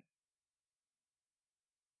all, right?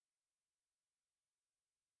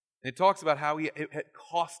 And it talks about how it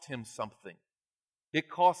cost him something. It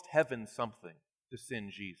cost heaven something to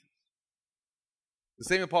send Jesus. The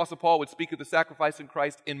same Apostle Paul would speak of the sacrifice in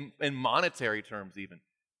Christ in monetary terms even.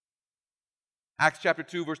 Acts chapter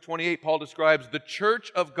 2, verse 28, Paul describes the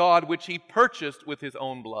church of God which he purchased with his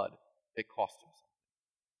own blood. It cost him something.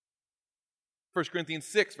 1 Corinthians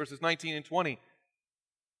 6, verses 19 and 20.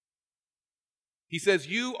 He says,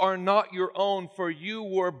 you are not your own, for you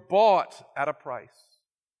were bought at a price.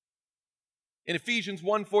 In Ephesians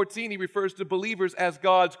 1:14, he refers to believers as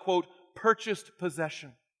God's, quote, purchased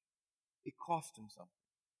possession. It cost him something.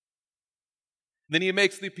 Then he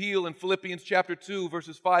makes the appeal in Philippians chapter 2,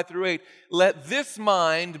 verses 5 through 8. Let this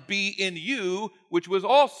mind be in you, which was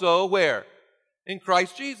also where? In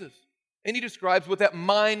Christ Jesus. And he describes what that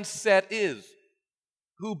mindset is.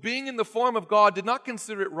 Who being in the form of God did not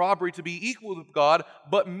consider it robbery to be equal with God,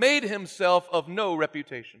 but made himself of no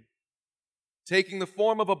reputation. Taking the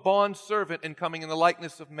form of a bondservant and coming in the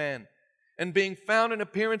likeness of man. And being found in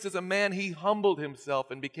appearance as a man, he humbled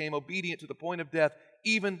himself and became obedient to the point of death,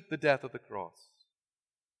 even the death of the cross.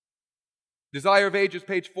 Desire of Ages,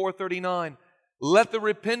 page 439. Let the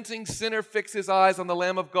repenting sinner fix his eyes on the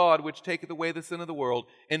Lamb of God, which taketh away the sin of the world,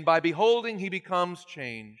 and by beholding he becomes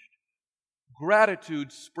changed.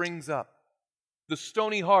 Gratitude springs up. The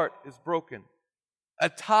stony heart is broken. A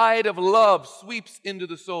tide of love sweeps into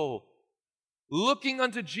the soul. Looking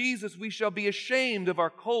unto Jesus, we shall be ashamed of our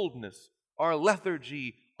coldness, our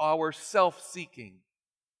lethargy, our self-seeking.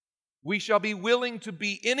 We shall be willing to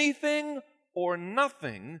be anything or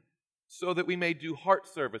nothing so that we may do heart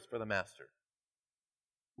service for the Master.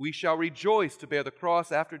 We shall rejoice to bear the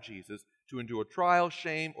cross after Jesus, to endure trial,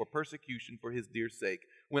 shame, or persecution for his dear sake.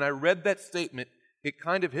 When I read that statement, it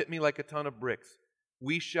kind of hit me like a ton of bricks.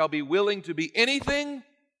 We shall be willing to be anything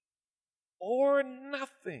or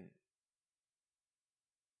nothing.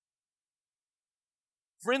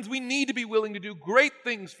 Friends, we need to be willing to do great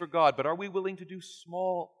things for God, but are we willing to do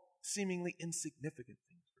small, seemingly insignificant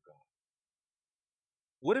things for God?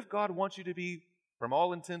 What if God wants you to be, from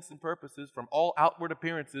all intents and purposes, from all outward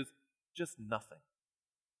appearances, just nothing?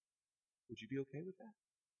 Would you be okay with that?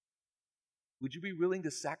 Would you be willing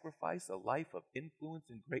to sacrifice a life of influence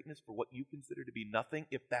and greatness for what you consider to be nothing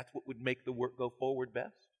if that's what would make the work go forward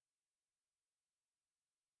best?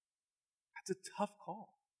 That's a tough call.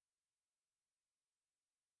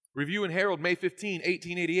 Review and Herald, May 15,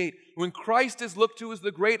 1888. When Christ is looked to as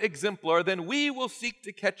the great exemplar, then we will seek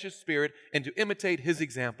to catch his spirit and to imitate his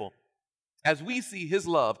example. As we see his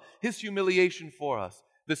love, his humiliation for us,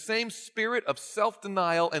 the same spirit of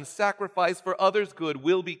self-denial and sacrifice for others' good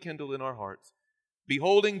will be kindled in our hearts.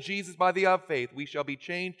 Beholding Jesus by the eye of faith, we shall be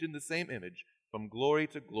changed in the same image from glory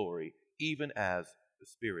to glory, even as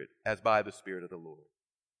by the Spirit of the Lord.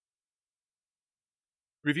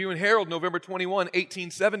 Review and Herald, November 21,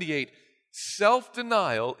 1878.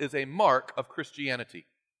 Self-denial is a mark of Christianity.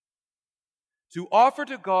 To offer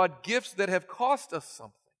to God gifts that have cost us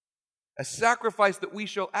something, a sacrifice that we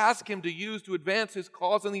shall ask him to use to advance his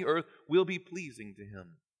cause on the earth, will be pleasing to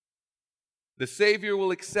him. The Savior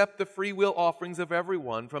will accept the free will offerings of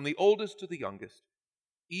everyone, from the oldest to the youngest.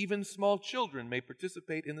 Even small children may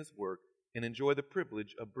participate in this work and enjoy the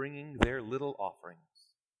privilege of bringing their little offerings.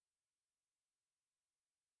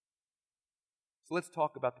 So let's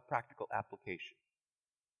talk about the practical application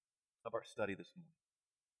of our study this morning.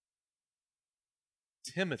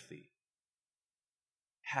 Timothy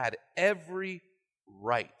had every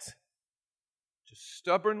right to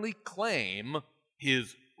stubbornly claim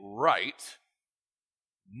his right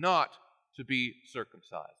not to be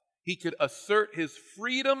circumcised. He could assert his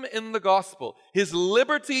freedom in the gospel, his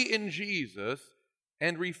liberty in Jesus,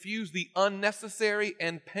 and refuse the unnecessary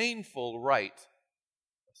and painful rite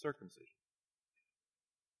of circumcision.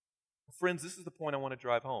 Friends, this is the point I want to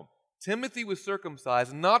drive home. Timothy was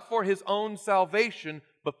circumcised not for his own salvation,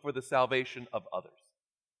 but for the salvation of others.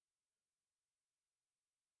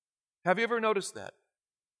 Have you ever noticed that?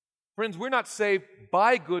 Friends, we're not saved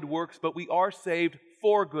by good works, but we are saved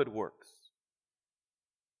for good works.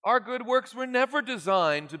 Our good works were never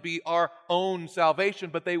designed to be our own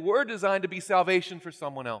salvation, but they were designed to be salvation for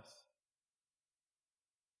someone else.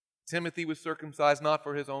 Timothy was circumcised not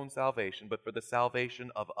for his own salvation, but for the salvation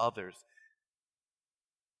of others.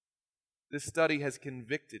 This study has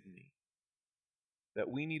convicted me that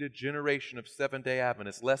we need a generation of Seventh-day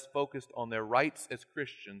Adventists less focused on their rights as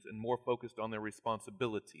Christians and more focused on their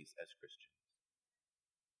responsibilities as Christians.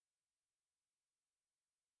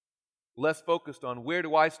 Less focused on where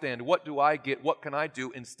do I stand, what do I get, what can I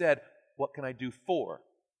do, instead, what can I do for?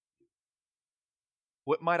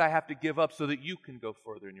 What might I have to give up so that you can go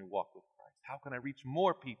further in your walk with Christ? How can I reach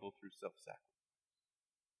more people through self-sacrifice?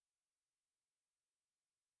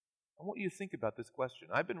 I want you to think about this question.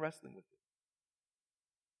 I've been wrestling with it.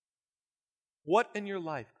 What in your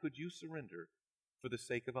life could you surrender for the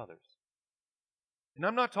sake of others? And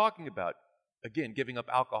I'm not talking about, again, giving up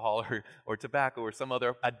alcohol or tobacco or some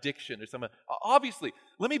other addiction or some. Obviously,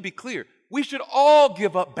 let me be clear. We should all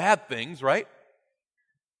give up bad things, right?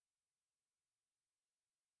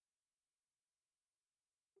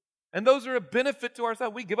 And those are a benefit to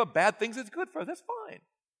ourselves. We give up bad things, it's good for us. That's fine.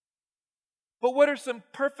 But what are some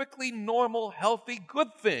perfectly normal, healthy, good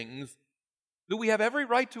things that we have every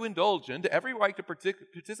right to indulge in, every right to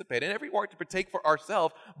participate in, every right to partake for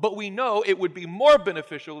ourselves, but we know it would be more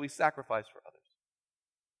beneficial if we sacrifice for others?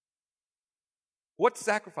 What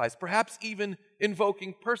sacrifice? Perhaps even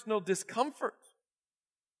invoking personal discomfort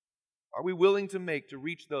are we willing to make to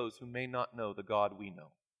reach those who may not know the God we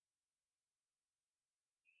know?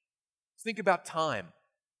 Let's think about time.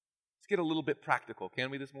 Let's get a little bit practical,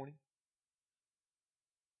 can we, this morning?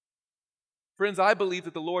 Friends, I believe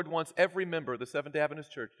that the Lord wants every member of the Seventh-day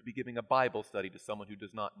Adventist Church to be giving a Bible study to someone who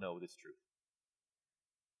does not know this truth.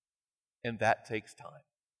 And that takes time.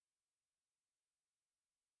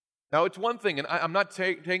 Now, it's one thing, and I'm not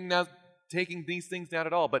taking these things down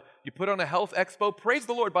at all, but you put on a health expo. Praise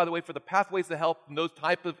the Lord, by the way, for the Pathways to Health and those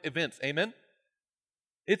type of events. Amen?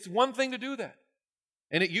 It's one thing to do that.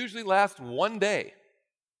 And it usually lasts one day.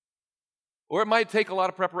 Or it might take a lot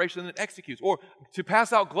of preparation and executes. Or to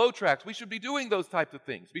pass out glow tracts, we should be doing those types of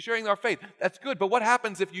things. Be sharing our faith. That's good. But what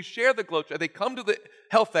happens if you share the glow tract? They come to the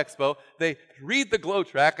health expo, they read the glow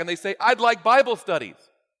tract, and they say, I'd like Bible studies.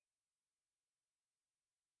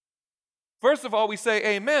 First of all, we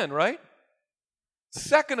say amen, right?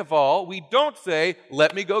 Second of all, we don't say,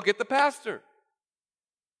 let me go get the pastor.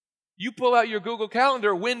 You pull out your Google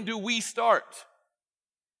Calendar, when do we start?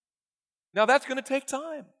 Now that's going to take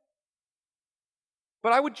time.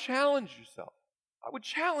 But I would challenge yourself. I would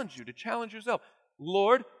challenge you to challenge yourself.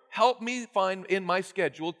 Lord, help me find in my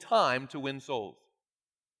schedule time to win souls.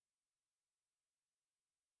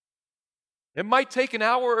 It might take an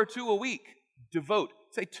hour or two a week. Devote,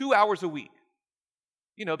 say 2 hours a week.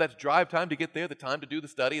 You know, that's drive time to get there, the time to do the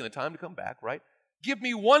study, and the time to come back, right? Give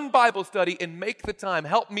me one Bible study and make the time.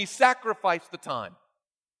 Help me sacrifice the time.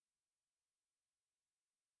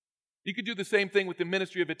 You could do the same thing with the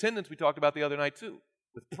ministry of attendance we talked about the other night too,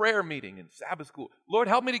 with prayer meeting and Sabbath school. Lord,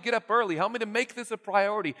 help me to get up early. Help me to make this a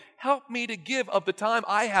priority. Help me to give of the time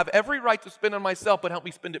I have every right to spend on myself, but help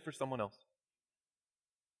me spend it for someone else.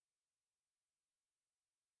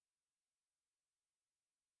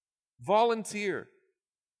 Volunteer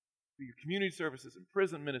for your community services and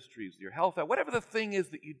prison ministries, your health, whatever the thing is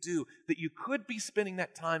that you do, that you could be spending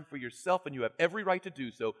that time for yourself, and you have every right to do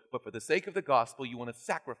so, but for the sake of the gospel, you want to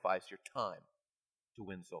sacrifice your time to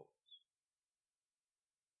win souls.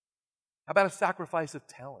 How about a sacrifice of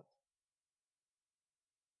talent?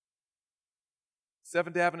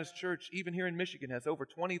 Seventh Adventist Church, even here in Michigan, has over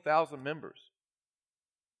 20,000 members.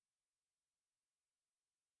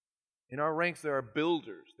 In our ranks, there are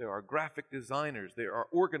builders, there are graphic designers, there are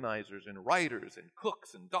organizers and writers and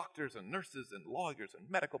cooks and doctors and nurses and lawyers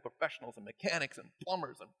and medical professionals and mechanics and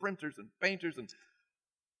plumbers and printers and painters and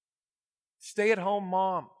stay-at-home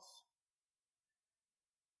moms.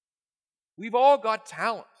 We've all got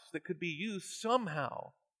talents that could be used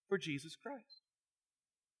somehow for Jesus Christ.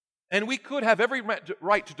 And we could have every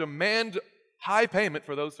right to demand high payment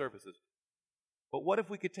for those services. But what if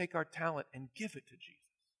we could take our talent and give it to Jesus?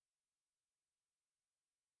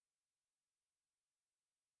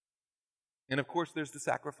 And of course, there's the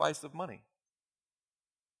sacrifice of money.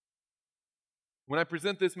 When I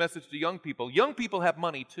present this message to young people have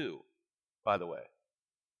money too, by the way.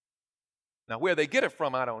 Now, where they get it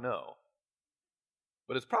from, I don't know.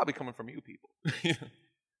 But it's probably coming from you people.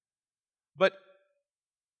 But,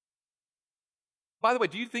 by the way,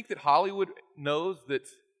 do you think that Hollywood knows that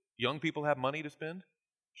young people have money to spend?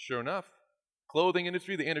 Sure enough. Clothing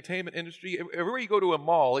industry, the entertainment industry, everywhere you go to a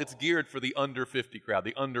mall, it's geared for the under 50 crowd,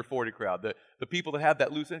 the under 40 crowd, the people that have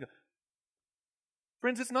that loose income.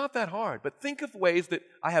 Friends, it's not that hard, but think of ways that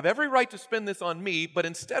I have every right to spend this on me, but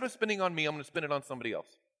instead of spending on me, I'm going to spend it on somebody else.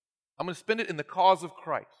 I'm going to spend it in the cause of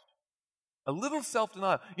Christ. A little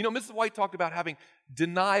self-denial. You know, Mrs. White talked about having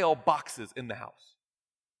denial boxes in the house.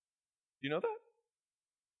 Do you know that?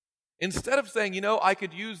 Instead of saying, I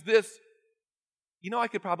could use this, I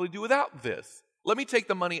could probably do without this. Let me take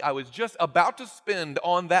the money I was just about to spend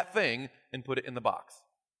on that thing and put it in the box.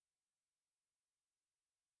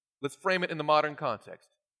 Let's frame it in the modern context.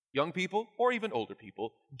 Young people, or even older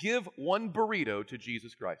people, give one burrito to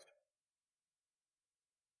Jesus Christ.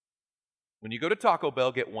 When you go to Taco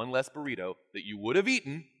Bell, get one less burrito that you would have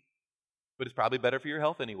eaten, but it's probably better for your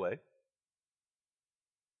health anyway.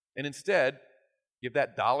 And instead, give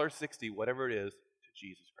that $1.60, whatever it is, to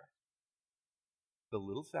Jesus Christ. The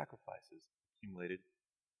little sacrifices accumulated.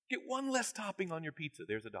 Get one less topping on your pizza.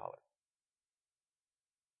 There's $1.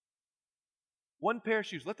 One pair of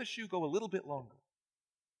shoes. Let the shoe go a little bit longer.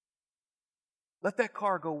 Let that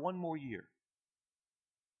car go one more year.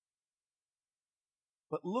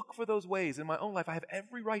 But look for those ways. In my own life, I have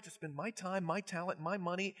every right to spend my time, my talent, my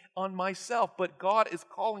money on myself. But God is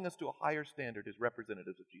calling us to a higher standard as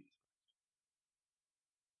representatives of Jesus.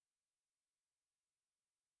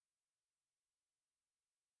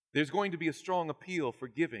 There's going to be a strong appeal for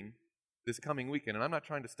giving this coming weekend. And I'm not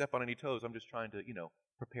trying to step on any toes. I'm just trying to,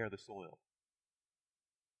 prepare the soil.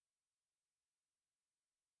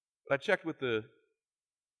 But I checked with the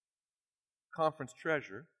conference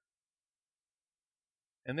treasurer,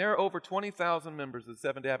 and there are over 20,000 members of the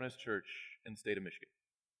Seventh Adventist Church in the state of Michigan.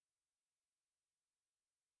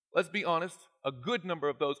 Let's be honest, a good number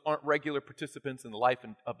of those aren't regular participants in the life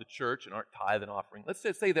of the church and aren't tithe and offering. Let's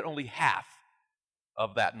just say that only half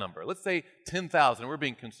of that number. Let's say 10,000. We're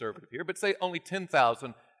being conservative here, but say only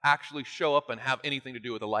 10,000 actually show up and have anything to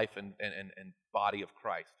do with the life and body of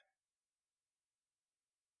Christ.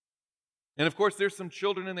 And of course, there's some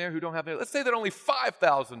children in there who don't have it. Let's say that only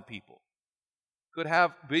 5,000 people could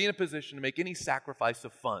be in a position to make any sacrifice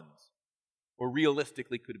of funds, or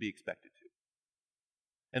realistically could be expected to.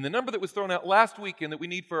 And the number that was thrown out last weekend that we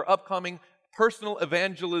need for our upcoming personal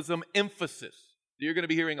evangelism emphasis, that you're going to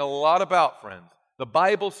be hearing a lot about, friends, the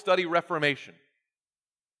Bible Study Reformation.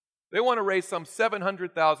 They want to raise some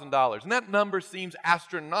 $700,000, and that number seems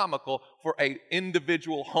astronomical for an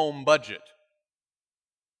individual home budget.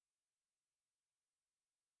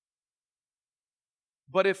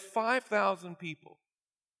 But if 5,000 people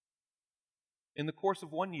in the course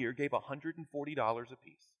of 1 year gave $140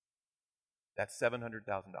 apiece, that's $700,000.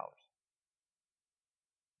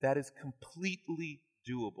 That is completely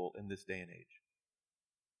doable in this day and age.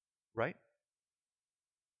 Right?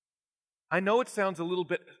 I know it sounds a little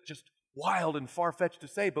bit just wild and far-fetched to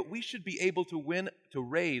say, but we should be able to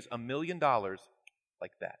raise $1 million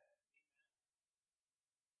like that.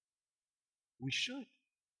 We should.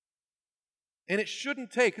 And it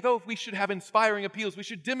shouldn't take, though we should have inspiring appeals, we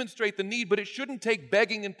should demonstrate the need, but it shouldn't take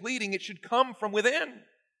begging and pleading. It should come from within.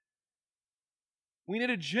 We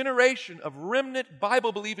need a generation of remnant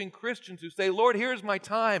Bible-believing Christians who say, Lord, here's my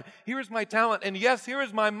time, here's my talent, and yes, here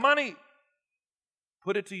is my money.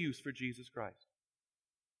 Put it to use for Jesus Christ.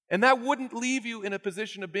 And that wouldn't leave you in a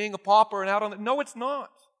position of being a pauper and out on the... No, it's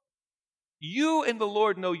not. You and the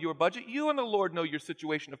Lord know your budget. You and the Lord know your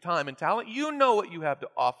situation of time and talent. You know what you have to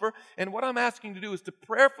offer. And what I'm asking you to do is to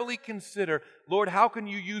prayerfully consider, Lord, how can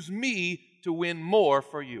you use me to win more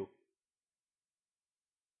for you?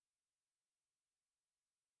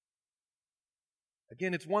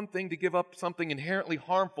 Again, it's one thing to give up something inherently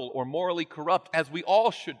harmful or morally corrupt, as we all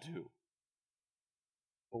should do.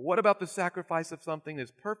 But what about the sacrifice of something that's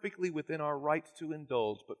perfectly within our rights to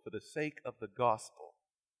indulge, but for the sake of the gospel,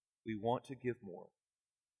 we want to give more?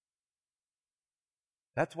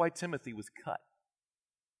 That's why Timothy was cut.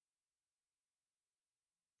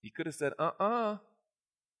 He could have said,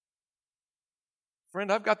 Friend,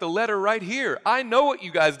 I've got the letter right here. I know what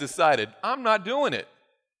you guys decided. I'm not doing it.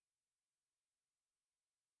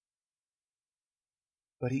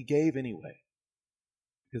 But he gave anyway,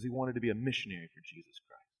 because he wanted to be a missionary for Jesus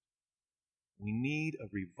Christ. We need a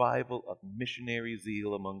revival of missionary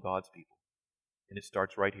zeal among God's people. And it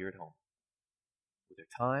starts right here at home. With their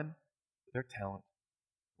time, with their talent,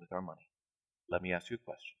 with our money. Let me ask you a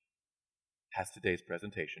question. Has today's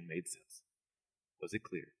presentation made sense? Was it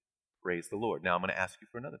clear? Praise the Lord. Now I'm going to ask you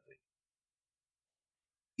for another thing.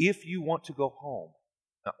 If you want to go home,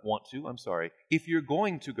 if you're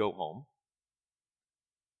going to go home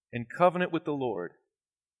and covenant with the Lord,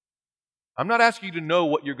 I'm not asking you to know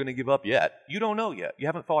what you're going to give up yet. You don't know yet. You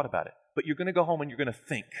haven't thought about it. But you're going to go home and you're going to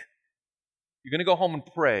think. You're going to go home and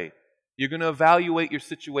pray. You're going to evaluate your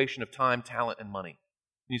situation of time, talent, and money.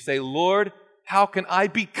 And you say, Lord, how can I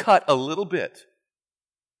be cut a little bit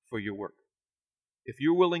for your work? If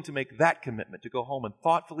you're willing to make that commitment to go home and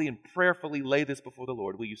thoughtfully and prayerfully lay this before the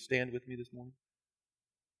Lord, will you stand with me this morning?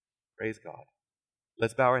 Praise God.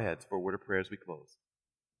 Let's bow our heads for a word of prayer as we close.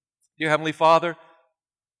 Dear Heavenly Father,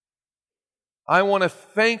 I want to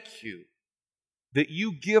thank you that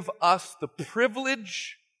you give us the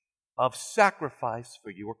privilege of sacrifice for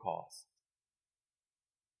your cause.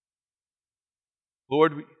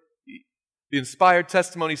 Lord, the inspired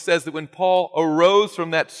testimony says that when Paul arose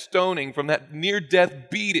from that stoning, from that near-death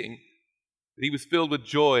beating, that he was filled with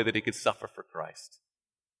joy that he could suffer for Christ.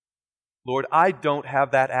 Lord, I don't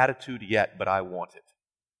have that attitude yet, but I want it.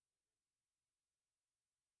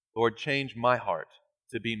 Lord, change my heart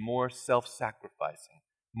to be more self-sacrificing,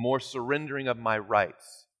 more surrendering of my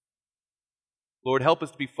rights. Lord, help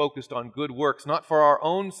us to be focused on good works, not for our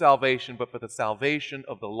own salvation, but for the salvation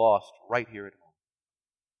of the lost right here at home.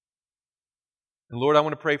 And Lord, I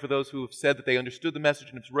want to pray for those who have said that they understood the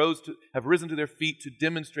message and have risen to their feet to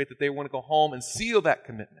demonstrate that they want to go home and seal that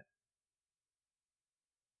commitment.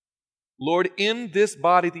 Lord, in this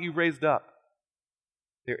body that you've raised up,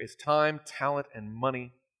 there is time, talent, and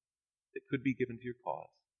money that could be given to your cause.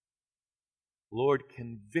 Lord,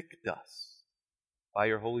 convict us by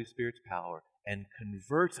your Holy Spirit's power and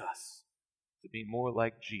convert us to be more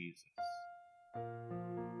like Jesus.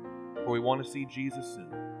 For we want to see Jesus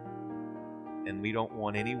soon, and we don't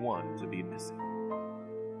want anyone to be missing.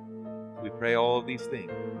 We pray all of these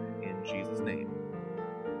things in Jesus' name.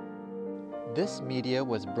 This media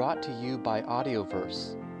was brought to you by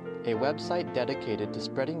Audioverse, a website dedicated to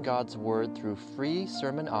spreading God's Word through free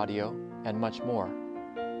sermon audio and much more.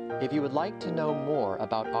 If you would like to know more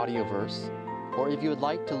about Audioverse, or if you would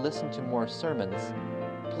like to listen to more sermons,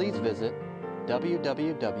 please visit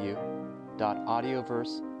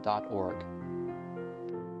www.audioverse.org.